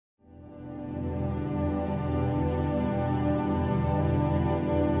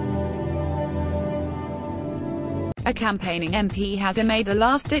A campaigning MP has made a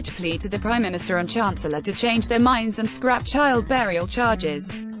last-ditch plea to the Prime Minister and Chancellor to change their minds and scrap child burial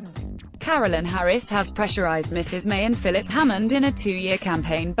charges. Carolyn Harris has pressurized Mrs May and Philip Hammond in a two-year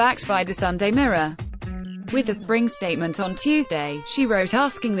campaign backed by the Sunday Mirror. With a spring statement on Tuesday, she wrote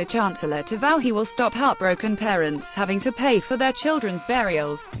asking the Chancellor to vow he will stop heartbroken parents having to pay for their children's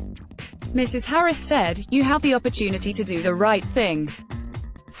burials. Mrs Harris said, "You have the opportunity to do the right thing.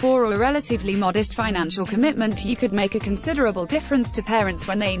 For a relatively modest financial commitment, you could make a considerable difference to parents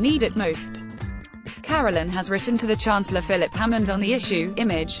when they need it most." Carolyn has written to the Chancellor Philip Hammond on the issue.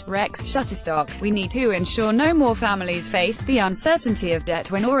 Image, Rex, Shutterstock. "We need to ensure no more families face the uncertainty of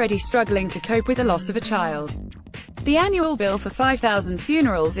debt when already struggling to cope with the loss of a child. The annual bill for 5,000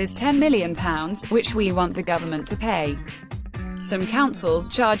 funerals is £10 million, which we want the government to pay. Some councils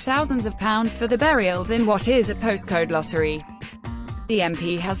charge thousands of pounds for the burials in what is a postcode lottery." The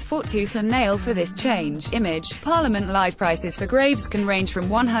MP has fought tooth and nail for this change. Image, Parliament Live. Prices for graves can range from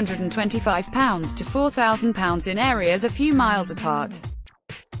 £125 to £4,000 in areas a few miles apart.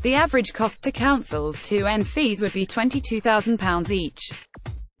 The average cost to councils to end fees would be £22,000 each.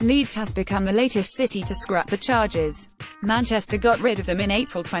 Leeds has become the latest city to scrap the charges. Manchester got rid of them in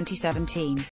April 2017.